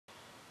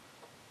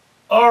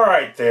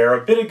Alright there, a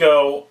bit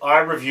ago I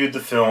reviewed the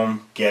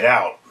film Get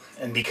Out.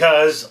 And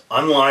because,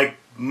 unlike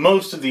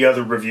most of the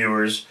other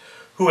reviewers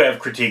who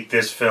have critiqued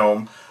this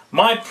film,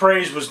 my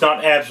praise was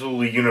not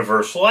absolutely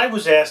universal. I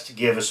was asked to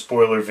give a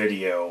spoiler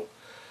video.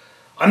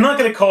 I'm not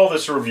going to call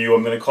this a review,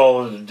 I'm going to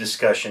call it a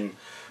discussion.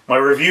 My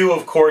review,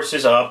 of course,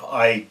 is up.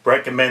 I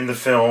recommend the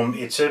film.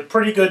 It's a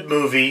pretty good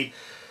movie,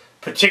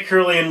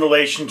 particularly in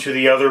relation to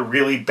the other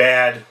really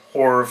bad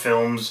horror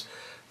films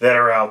that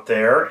are out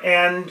there.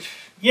 And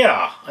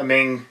yeah, I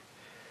mean,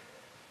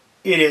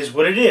 it is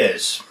what it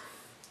is.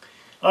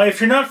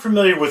 If you're not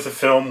familiar with the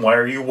film, why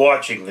are you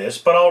watching this?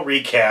 But I'll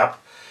recap.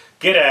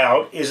 Get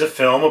Out is a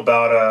film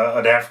about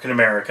an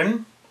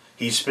African-American.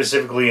 He's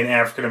specifically an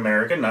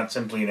African-American, not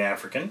simply an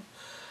African.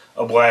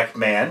 A black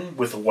man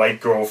with a white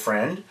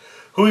girlfriend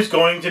who is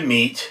going to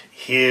meet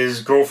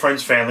his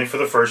girlfriend's family for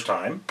the first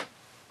time.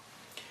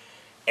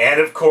 And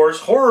of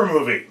course, horror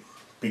movie,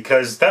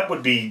 because that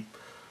would be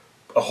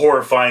a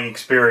horrifying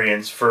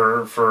experience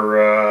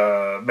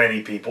for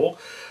many people.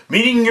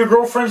 Meeting your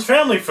girlfriend's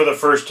family for the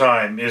first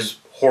time is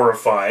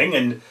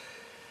horrifying,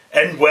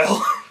 and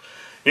well,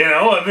 you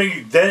know, I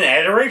mean, then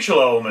add a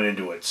racial element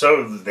into it.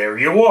 So there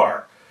you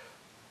are.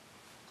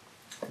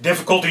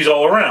 Difficulties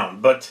all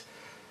around, but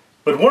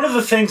one of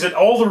the things that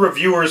all the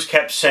reviewers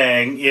kept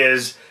saying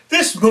is,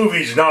 this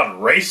movie's not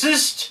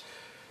racist.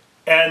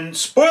 And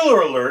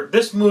spoiler alert,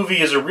 this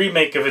movie is a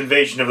remake of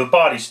Invasion of the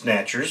Body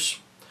Snatchers.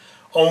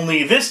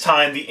 Only this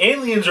time the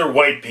aliens are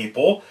white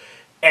people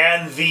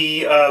and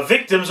the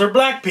victims are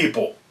black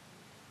people.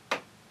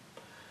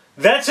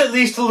 That's at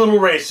least a little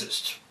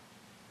racist.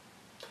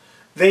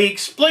 They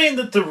explain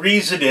that the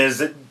reason is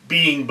that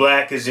being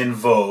black is in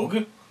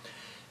vogue,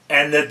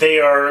 and that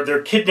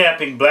they're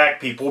kidnapping black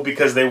people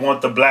because they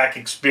want the black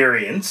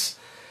experience.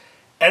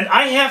 And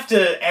I have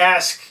to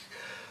ask,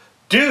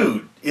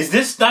 dude, is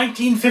this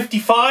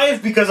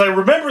 1955? Because I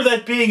remember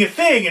that being a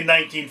thing in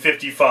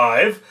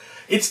 1955.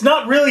 It's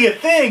not really a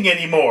thing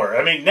anymore.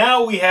 I mean,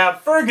 now we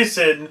have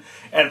Ferguson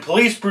and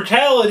police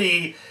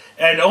brutality,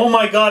 and oh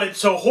my god, it's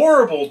so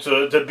horrible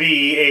to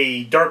be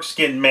a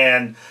dark-skinned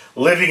man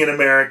living in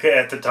America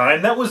at the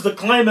time. That was the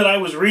climate I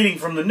was reading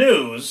from the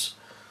news.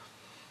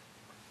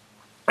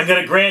 I'm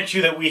going to grant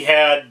you that we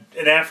had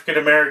an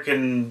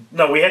African-American...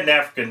 No, we had an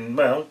African...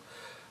 Well,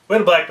 we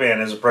had a black man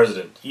as a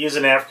president. He is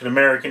an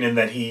African-American in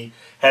that he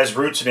has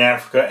roots in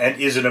Africa and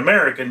is an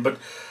American. But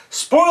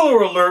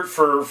spoiler alert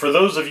for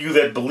those of you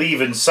that believe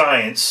in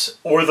science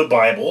or the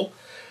Bible,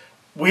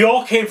 we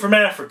all came from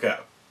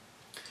Africa.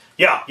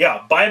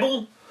 Yeah,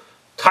 Bible,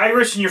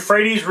 Tigris and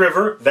Euphrates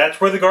River, that's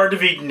where the Garden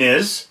of Eden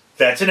is.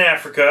 That's in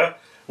Africa.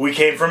 We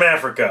came from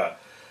Africa.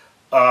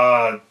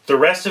 The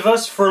rest of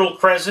us, Fertile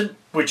Crescent,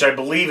 which I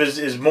believe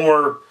is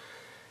more...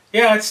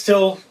 Yeah, it's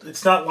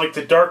not like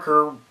the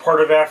darker part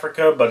of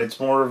Africa, but it's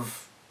more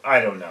of... I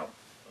don't know.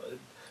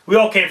 We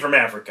all came from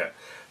Africa.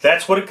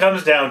 That's what it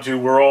comes down to.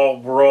 We're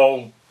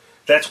all...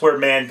 That's where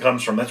man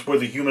comes from. That's where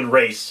the human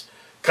race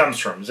comes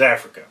from, is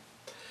Africa.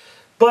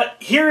 But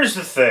here's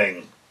the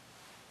thing.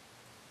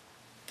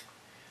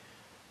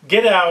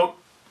 Get Out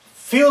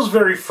feels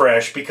very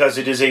fresh because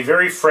it is a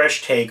very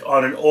fresh take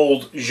on an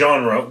old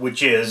genre,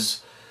 which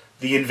is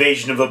the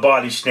Invasion of the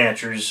Body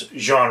Snatchers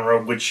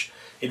genre, which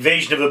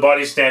Invasion of the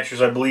Body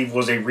Snatchers, I believe,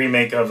 was a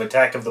remake of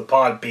Attack of the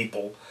Pod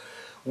People,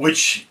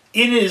 which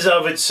in and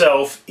of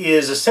itself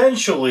is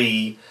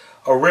essentially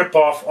a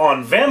ripoff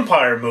on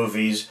vampire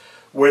movies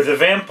where the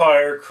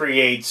vampire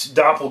creates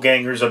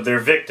doppelgangers of their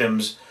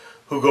victims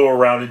who go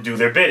around and do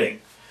their bidding.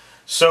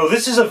 So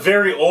this is a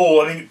very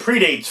old, I mean, it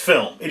predates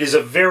film. It is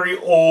a very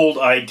old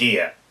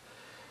idea.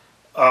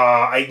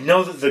 I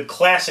know that the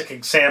classic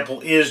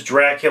example is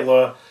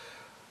Dracula,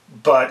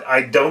 but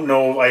I don't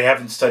know, I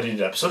haven't studied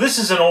it up. So this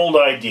is an old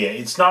idea.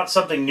 It's not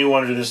something new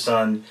under the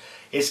sun.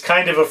 It's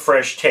kind of a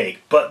fresh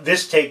take. But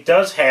this take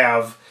does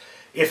have,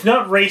 if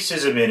not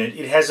racism in it,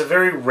 it has a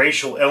very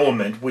racial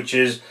element, which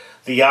is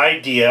the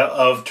idea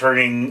of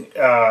turning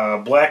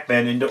black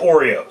men into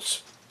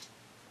Oreos.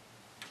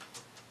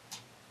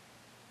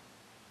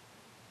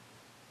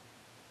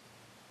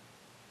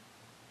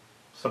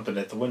 Something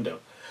at the window.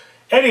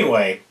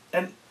 Anyway,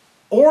 an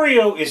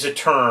Oreo is a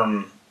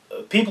term...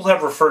 People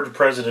have referred to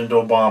President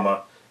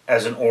Obama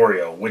as an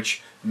Oreo,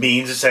 which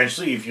means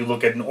essentially, if you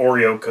look at an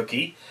Oreo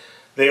cookie,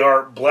 they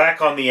are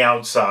black on the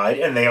outside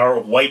and they are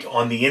white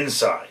on the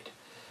inside.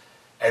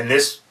 And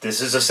this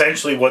is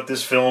essentially what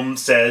this film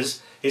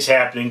says is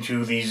happening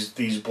to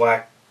these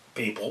black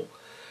people.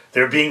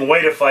 They're being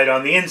whiteified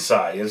on the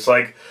inside. It's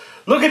like,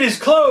 look at his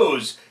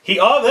clothes!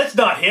 Oh, that's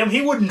not him! He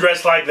wouldn't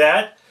dress like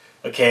that!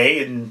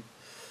 Okay, and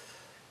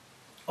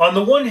on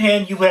the one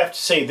hand, you have to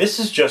say, this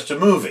is just a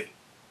movie.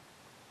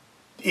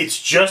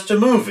 It's just a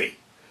movie.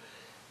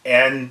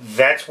 And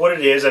that's what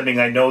it is. I mean,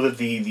 I know that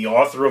the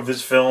author of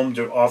this film,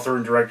 author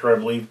and director, I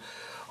believe,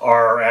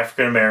 are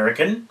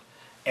African-American.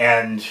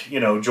 And,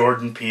 you know,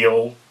 Jordan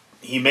Peele,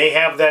 he may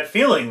have that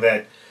feeling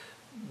that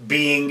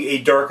being a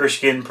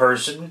darker-skinned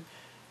person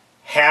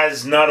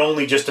has not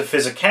only just a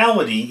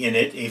physicality in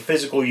it, a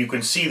physical you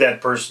can see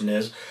that person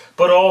is,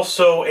 but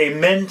also a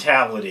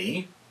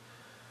mentality.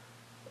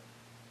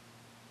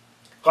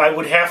 I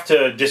would have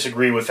to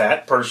disagree with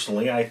that,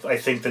 personally. I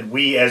think that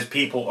we as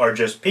people are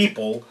just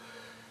people.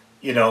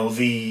 You know,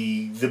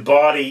 the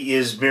body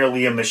is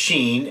merely a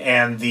machine,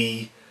 and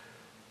the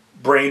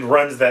brain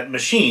runs that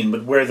machine.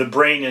 But where the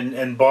brain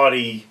and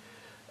body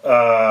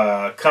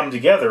come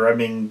together, I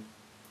mean,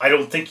 I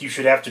don't think you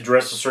should have to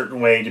dress a certain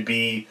way to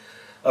be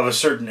of a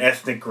certain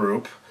ethnic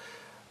group.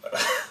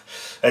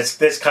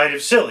 That's kind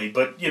of silly,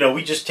 but, you know,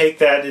 we just take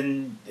that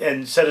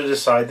and set it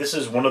aside. This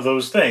is one of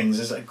those things,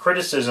 is a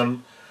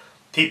criticism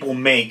people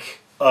make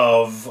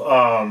of,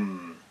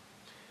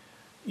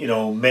 you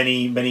know,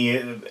 many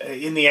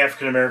in the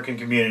African American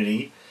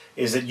community,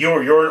 is that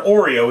you're an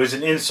Oreo is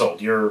an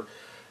insult. You're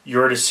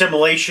an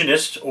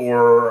assimilationist,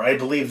 or I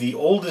believe the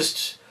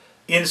oldest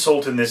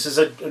insult in this is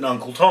an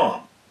Uncle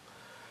Tom.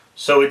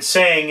 So it's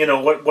saying, you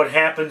know, what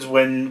happens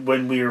when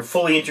we are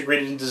fully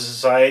integrated into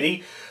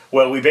society.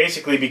 Well, we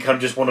basically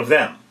become just one of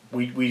them.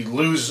 We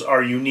lose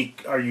our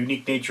unique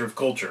nature of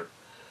culture,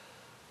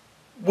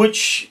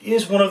 which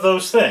is one of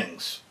those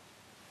things.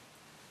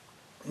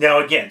 Now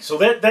again, so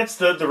that's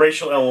the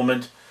racial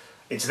element.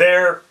 It's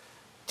there.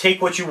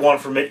 Take what you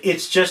want from it.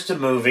 It's just a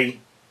movie.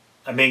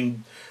 I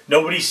mean,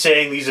 nobody's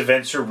saying these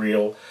events are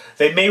real.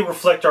 They may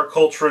reflect our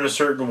culture in a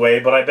certain way,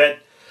 but I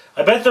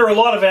bet there are a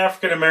lot of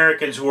African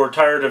Americans who are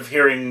tired of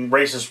hearing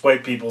racist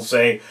white people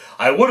say,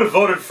 I would have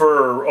voted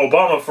for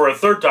Obama for a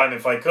third time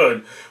if I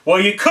could.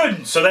 Well, you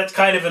couldn't, so that's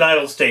kind of an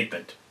idle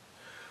statement.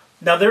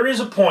 Now, there is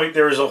a point,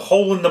 there is a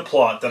hole in the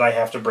plot that I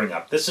have to bring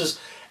up. This is,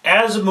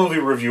 as a movie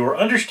reviewer,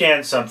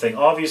 understand something.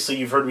 Obviously,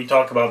 you've heard me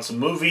talk about some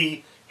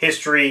movie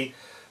history,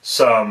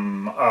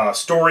 some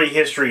story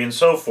history, and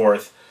so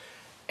forth.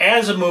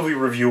 As a movie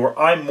reviewer,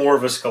 I'm more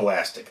of a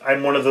scholastic.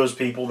 I'm one of those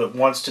people that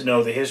wants to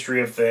know the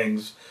history of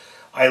things.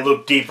 I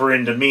look deeper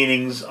into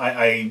meanings.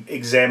 I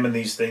examine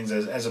these things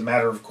as a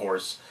matter of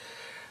course.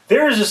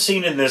 There is a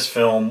scene in this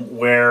film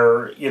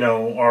where, you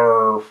know,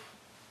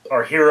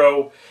 our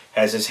hero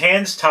has his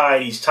hands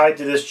tied. He's tied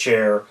to this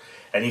chair,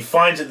 and he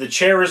finds that the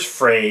chair is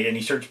frayed, and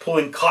he starts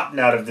pulling cotton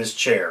out of this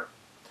chair.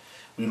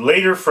 We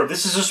later,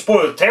 this is a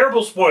spoiler,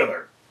 terrible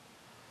spoiler.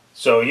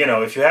 So, you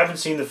know, if you haven't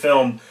seen the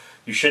film,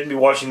 you shouldn't be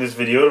watching this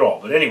video at all.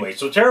 But anyway,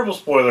 so terrible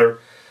spoiler.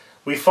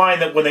 We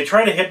find that when they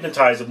try to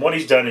hypnotize him, what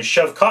he's done is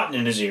shove cotton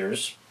in his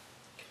ears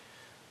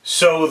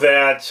so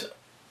that,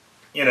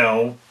 you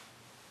know,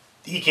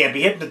 he can't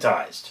be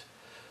hypnotized.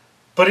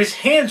 But his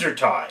hands are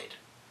tied.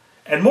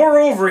 And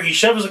moreover, he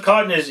shoves the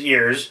cotton in his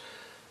ears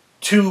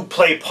to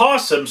play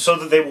possum so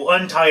that they will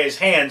untie his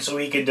hands so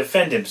he can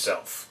defend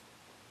himself.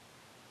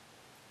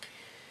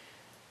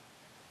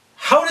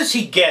 How does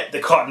he get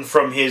the cotton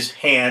from his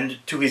hand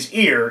to his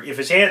ear if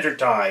his hands are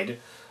tied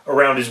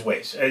around his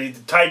waist,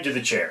 tied to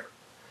the chair?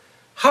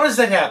 How does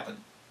that happen?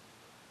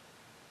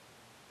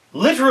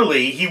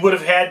 Literally, he would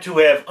have had to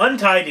have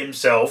untied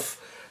himself,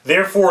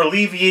 therefore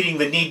alleviating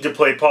the need to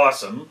play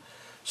possum,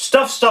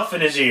 stuff stuff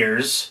in his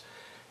ears,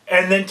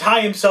 and then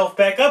tie himself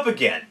back up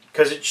again,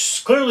 because it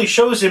clearly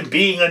shows him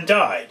being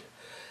untied.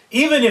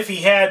 Even if he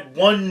had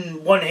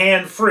one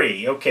hand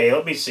free, okay,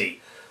 let me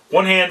see.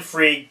 One hand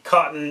free,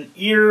 cotton,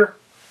 ear,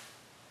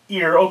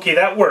 okay,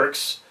 that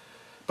works.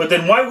 But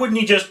then why wouldn't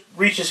he just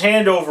reach his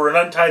hand over and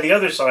untie the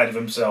other side of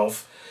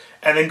himself,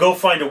 and then go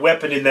find a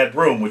weapon in that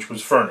room which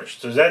was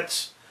furnished? So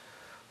that's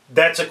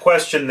a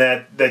question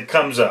that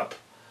comes up.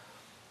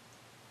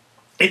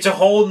 It's a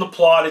hole in the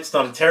plot. It's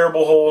not a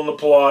terrible hole in the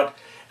plot.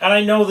 And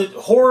I know that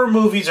horror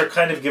movies are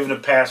kind of given a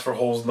pass for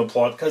holes in the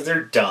plot because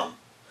they're dumb.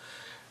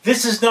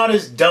 This is not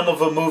as dumb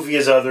of a movie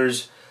as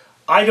others.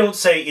 I don't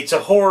say it's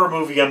a horror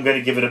movie, I'm going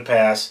to give it a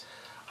pass.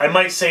 I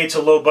might say it's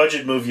a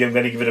low-budget movie, I'm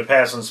going to give it a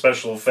pass on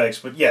special effects.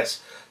 But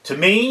yes, to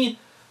me,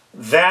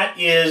 that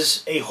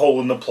is a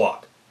hole in the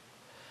plot.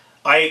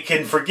 I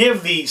can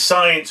forgive the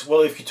science.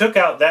 Well, if you took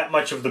out that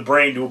much of the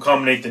brain to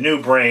accommodate the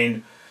new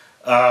brain,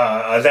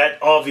 that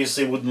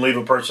obviously wouldn't leave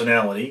a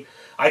personality.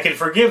 I can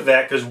forgive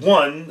that because,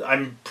 one,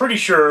 I'm pretty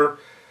sure,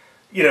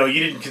 you know,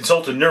 you didn't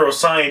consult a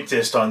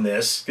neuroscientist on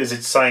this because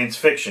it's science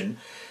fiction.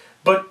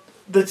 But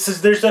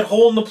there's that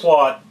hole in the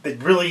plot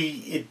that really,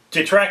 it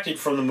detracted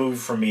from the movie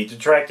for me. It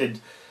detracted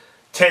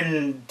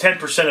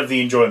 10% of the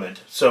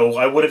enjoyment. So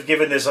I would have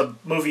given this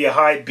movie a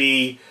high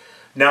B.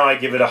 Now I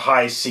give it a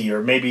high C,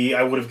 or maybe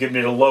I would have given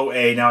it a low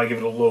A, now I give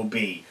it a low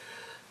B.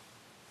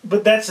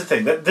 But that's the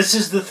thing. This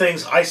is the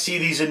things, I see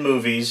these in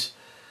movies.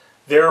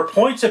 There are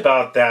points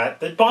about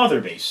that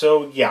bother me.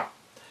 So, yeah.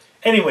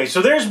 Anyway,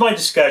 so there's my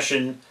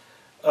discussion.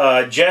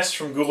 Jess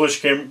from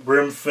Gaulish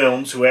Grin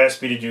Films, who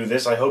asked me to do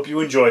this. I hope you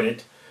enjoyed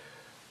it.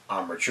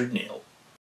 I'm Richard Neal.